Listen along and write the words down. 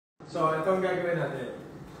So, ito ang gagawin natin.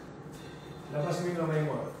 Labas mo yung kamay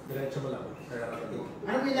mo. Diretso mo lang.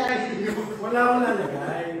 Anong nilalagay niyo? Wala akong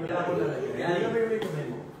lalagay. Wala akong lalagay. Ilagay mo yung kamay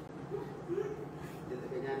mo.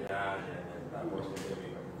 Yan.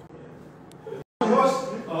 Tapos,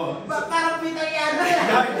 tapos, parang pinayado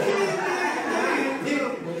yan.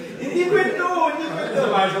 Hindi kwento.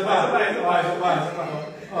 Sabay.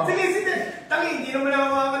 Sige. Tangi, hindi naman ako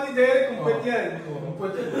makakati Derek kung puwet yan.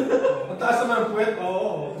 Ang taas naman ang puwet.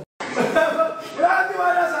 Oo. Wala kang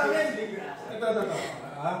tiwala sa amin. Ito.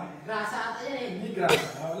 Grasa ata yan eh. Hindi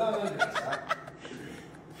grasa. Wala kang grasa.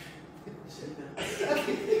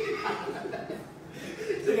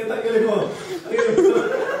 Sige, tanggalin mo.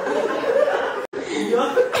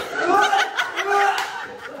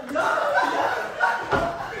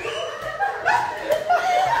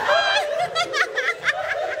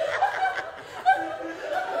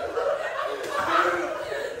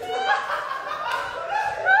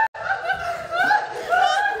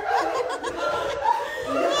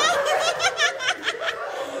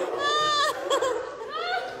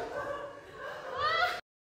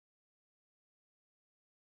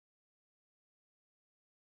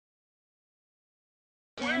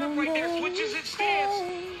 Right there, switches its stance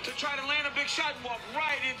to try to land a big shot and walk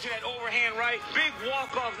right into that overhand right. Big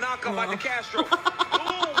walk-off knockout by Castro.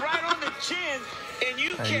 Boom, right on the chin. And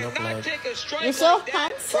you cannot take a strike You're so like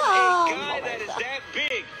that handsome. from a guy that is that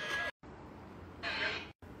big.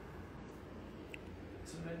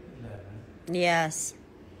 Yes.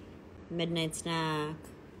 Midnight snack.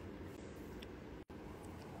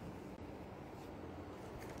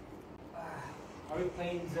 Are we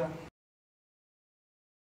playing the...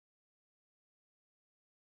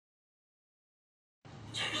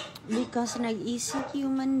 Because nag-ECQ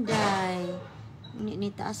man day.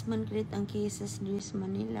 Nitaas man krit ang cases dito sa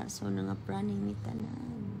Manila. So, nangapraning ni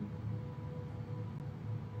tanan.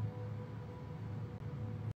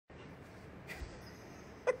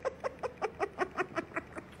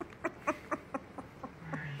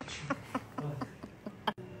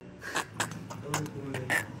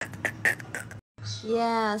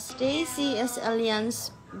 Yeah, Stacy is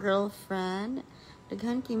Alian's girlfriend.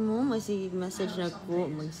 Daghan kay mo masig message na ko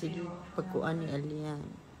magsige pagkuan ni Alian.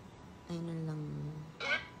 Ay na lang.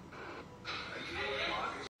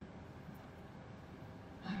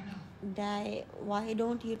 Dai, why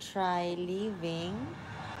don't you try leaving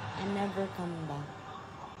and never come back?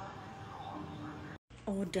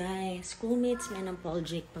 Oh, Dai, schoolmates man ang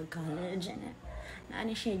project pag college na.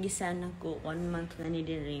 Naani siya gisana ko 1 month na ni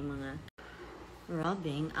dire mga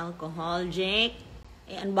rubbing alcohol, Jake.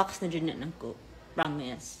 I-unbox na dyan na ko.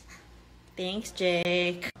 Promise. Thanks,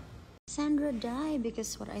 Jake. Sandra died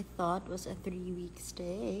because what I thought was a 3-week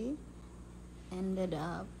stay ended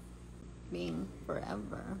up being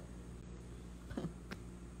forever.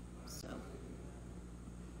 So.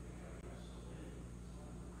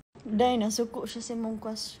 Day, nasuko siya sa mong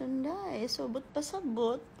question, Day. Sobot pa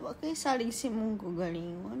sabot. Huwag kayo salig si mong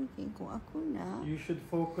gugalingon. Kaya kung ako na. You should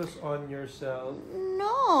focus on yourself.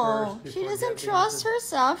 No, she doesn't trust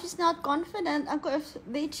herself. She's not confident. Ako, if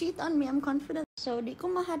they cheat on me, I'm confident. So, di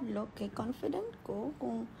ko mahadlok. Kay confident ko.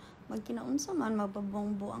 Kung magkinaunsa man,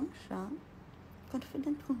 mababong-buang siya.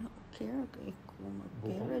 Confident ko na okay. Kay ko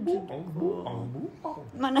mag-care. Buang.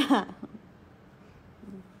 Mana?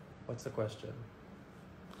 What's the question?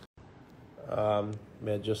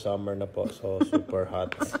 Medyo summer na po, so super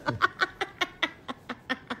hot.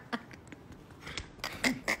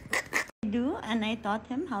 And I taught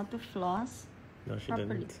him how to floss. No, she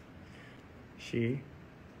properly. Didn't.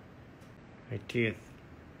 My teeth.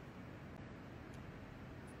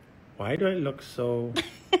 Why do I look so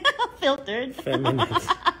filtered? feminine?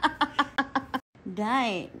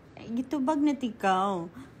 Dai, gitubag na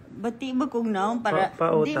tikaw. Bati ba kong naong para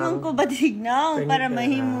di utang. man ko batig naong para Pera.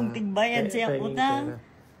 mahimong tigbayan siyang utang.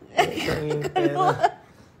 Pahingin pera.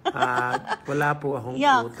 Wala po akong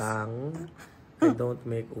utang. I don't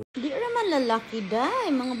make utang. Di naman lalaki,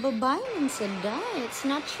 Dai. Mga babae man sa Dai. It's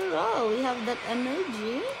natural. We have that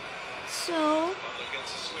energy. So,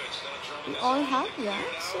 we all have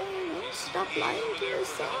that. So, stop lying to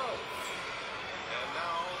yourself.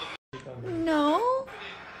 No.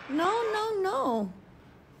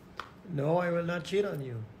 No, I will not cheat on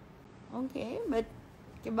you. Okay, but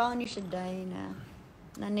kibaw ni siya Dai na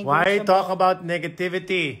Why talk about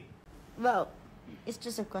negativity? Well, it's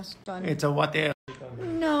just a question. It's a what if.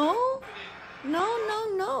 No.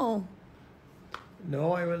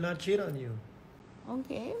 No, I will not cheat on you.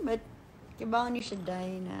 Okay, but kibaw ni siya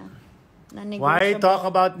Dai na Why talk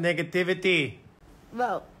about negativity?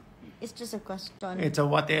 Well, it's just a question. It's a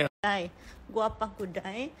what if. Dai, guwapa ko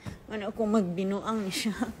Dai. Ano kung magbinuang ni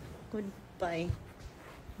siya. Goodbye.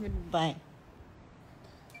 Goodbye.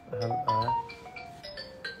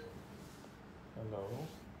 Hello?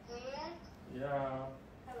 Yeah.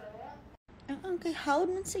 Ang kay how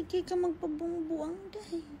man sige ka magpabungbuang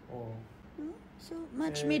dahi. Oh. No? So,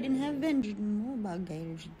 match made in heaven. Jud mo,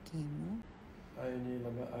 bagay jud kay mo. Ayaw niyo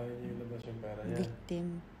labas yung pera niya.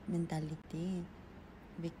 Victim mentality.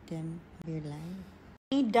 Victim of your life.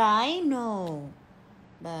 May die? No.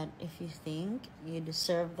 But if you think you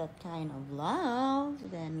deserve that kind of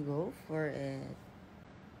love, then go for it.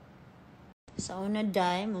 Sa una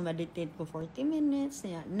die, meditate ko 40 minutes.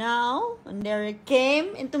 Now, when Derek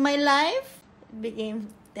came into my life, it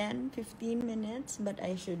became 10, 15 minutes, but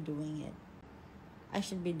I should doing it. I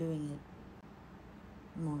should be doing it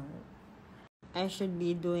more. I should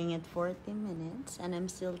be doing it 40 minutes, and I'm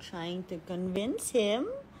still trying to convince him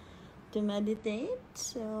to meditate.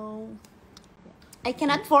 So I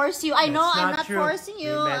cannot force you. I know I'm not forcing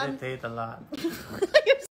you. We meditate a lot.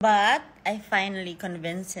 But I finally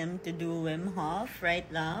convinced him to do Wim Hof, right,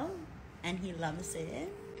 love? And he loves it.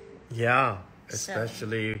 Yeah,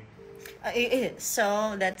 especially.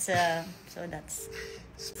 So that's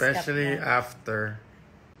Especially after.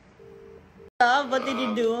 What did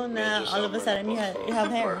you do? Na all of a sudden you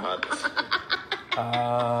have hair.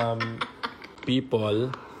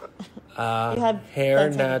 People. You have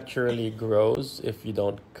Hair naturally grows if you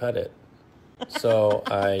don't cut it. So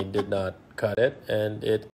I did not cut it, and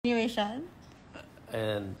it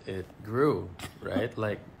grew, right?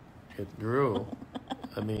 Like it grew.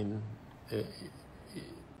 I mean,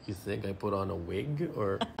 you think I put on a wig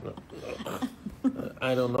or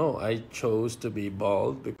I don't know. I chose to be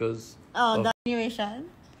bald because the continuation.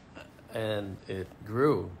 And it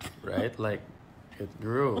grew, right? Like it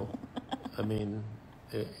grew. I mean,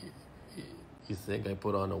 you think I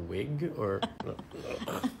put on a wig or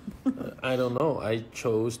I don't know. I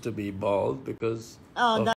chose to be bald because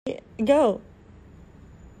go.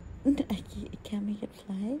 I can't make it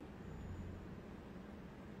fly.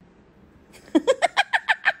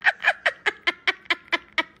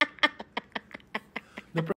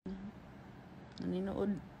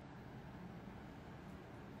 Naninood.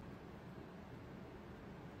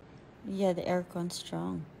 Yeah, the aircon's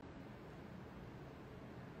strong.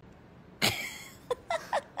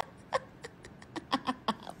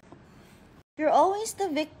 You're always the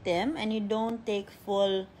victim and you don't take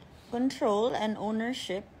full control and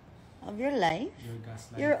ownership of your life.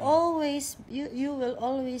 You will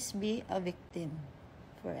always be a victim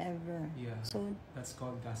forever. Yeah. So that's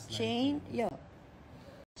called gaslighting.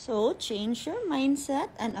 So change your mindset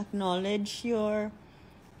and acknowledge your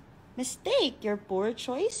mistake, your poor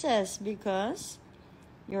choices, because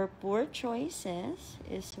your poor choices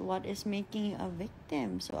is what is making you a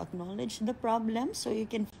victim. So acknowledge the problem so you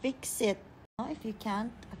can fix it. If you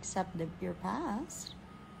can't accept your past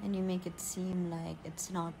and you make it seem like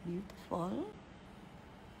it's not beautiful,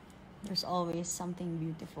 there's always something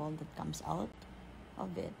beautiful that comes out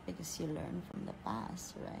of it because you learn from the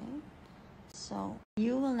past, right? So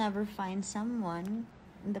you will never find someone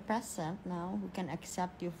in the present now who can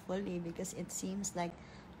accept you fully because it seems like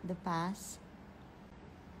the past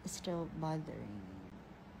is still bothering you.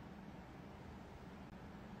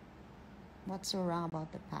 What's so wrong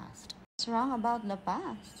about the past? What's wrong about the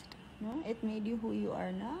past? No, it made you who you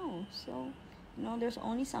are now. So, there's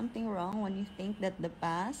only something wrong when you think that the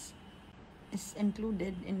past is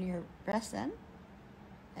included in your present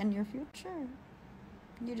and your future.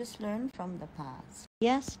 You just learn from the past.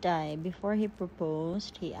 Yes, Dai, before he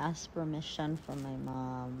proposed, he asked permission from my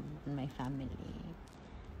mom and my family.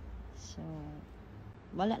 So,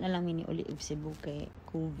 wala na lang miniuli og Cebu kay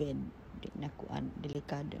COVID.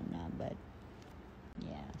 Delikado na, but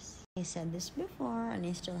yes. I said this before and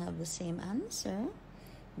I still have the same answer,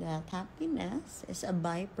 that happiness is a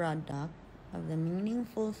byproduct of the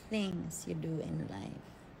meaningful things you do in life.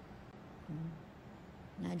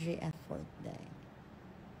 Nadri effort day.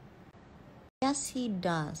 Yes, he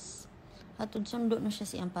does. Hatod sundo na siya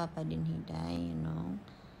siyang papa din hiday,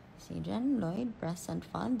 Si John Lloyd, present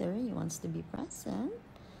father, he wants to be present.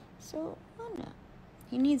 So,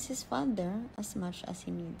 he needs his father as much as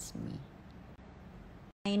he needs me.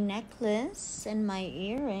 My necklace and my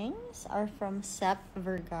earrings are from Sep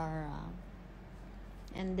Vergara.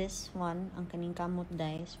 And this one, ang kaning kamot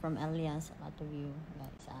dye, is from Elias. A lot of you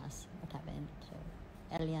guys asked what happened. So,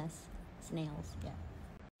 Elias snails, yeah.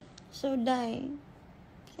 So, Day,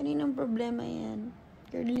 kaninong problema yan?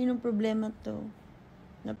 Kaninong problema to?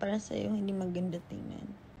 Na para sa'yo, hindi maganda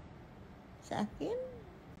tingnan. Sa akin?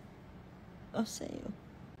 O sa'yo?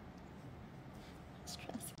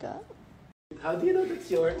 Stress ka? How do you know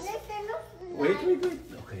that's yours? Wait.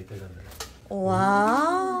 Okay, teka na.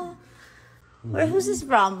 Wow. Who's this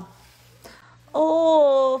from?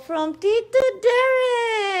 Oh, from Tito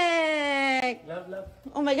Derek. Love.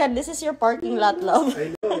 Oh my God, this is your parking lot, love.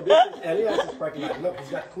 I know, this is Elias's parking lot. Look, he's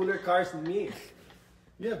got cooler cars than me.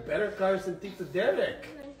 You have better cars than Tito Derek.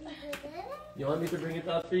 You want me to bring it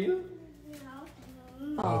out for you?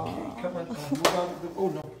 No. Okay, come on. Move on. Oh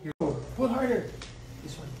no, here. Go. Pull harder.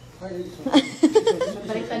 This one. Harder. This one.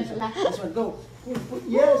 This one. Go. Pull.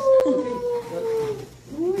 Yes. Okay.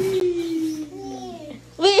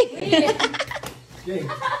 Wait. Okay.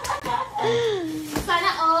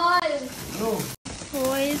 Sana all. No.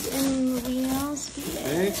 Toys and wheels.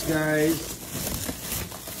 Thanks, guys.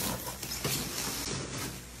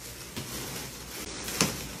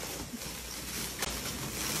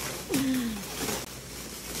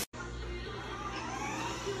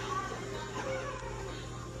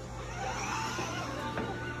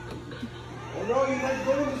 Oh no, you might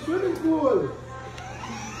go to the swimming pool.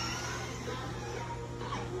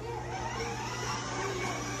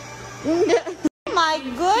 Oh my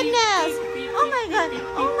goodness! Oh my God!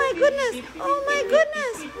 Oh my goodness! Oh my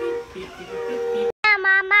goodness!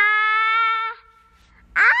 Mama!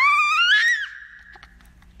 Ah!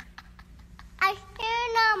 I hear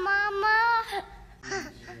no Mama!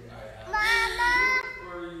 Mama!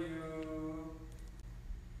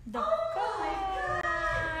 The car!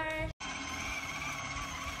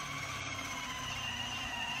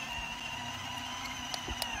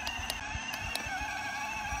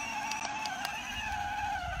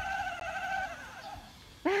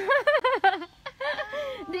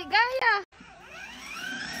 Di kaya!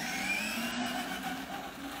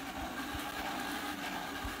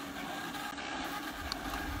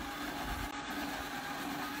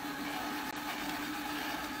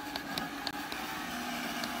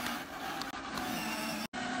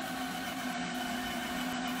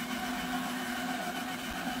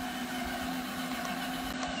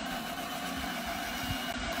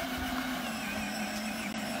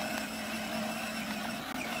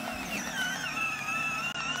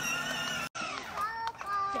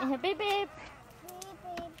 Beep beep!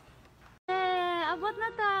 Abot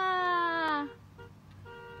na ta!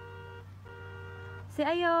 Si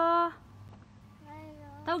Ayo!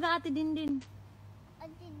 Tawag ang Ate Dindin.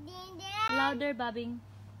 Ate Dinde! Louder, Babing.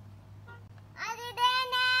 Ate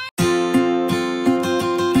Dinde!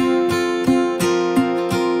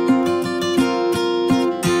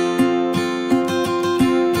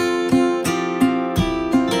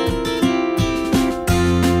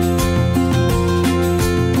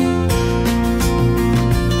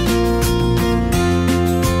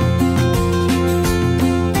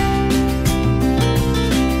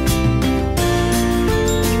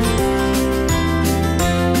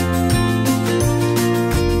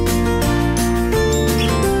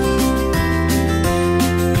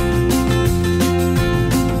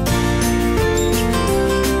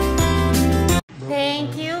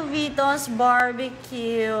 Thank you, Vito's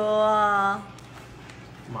Barbecue.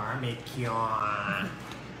 Barbecue.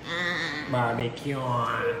 Barbecue.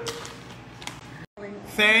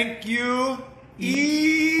 Thank you,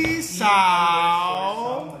 Isaw,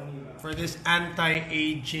 for this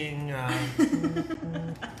anti-aging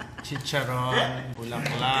chicharon,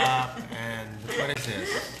 bulaklak, and what is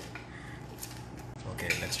this? Okay,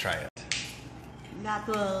 let's try it. That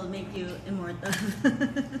will make you immortal.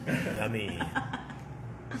 Yummy.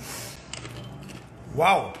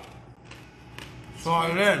 Wow.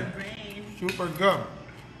 Solid. Super good.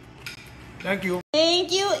 Thank you.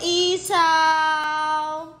 Thank you,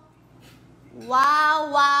 Isaw! Wow,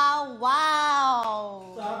 wow, wow!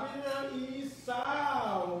 Sabi na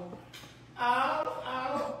isaw. Ow,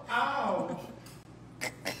 ow, ow.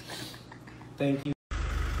 Thank you.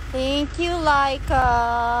 Thank you,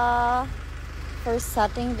 Laika, for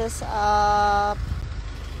setting this up.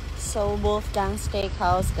 So Wolfgang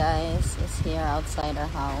Steakhouse, guys, is here outside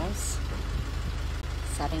our house.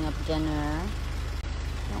 Setting up dinner.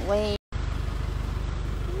 Can't wait.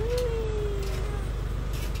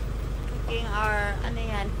 Cooking our, ano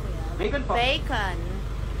yan, kuya? Bacon po. Bacon.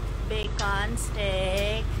 Bacon,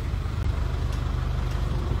 steak,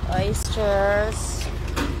 oysters.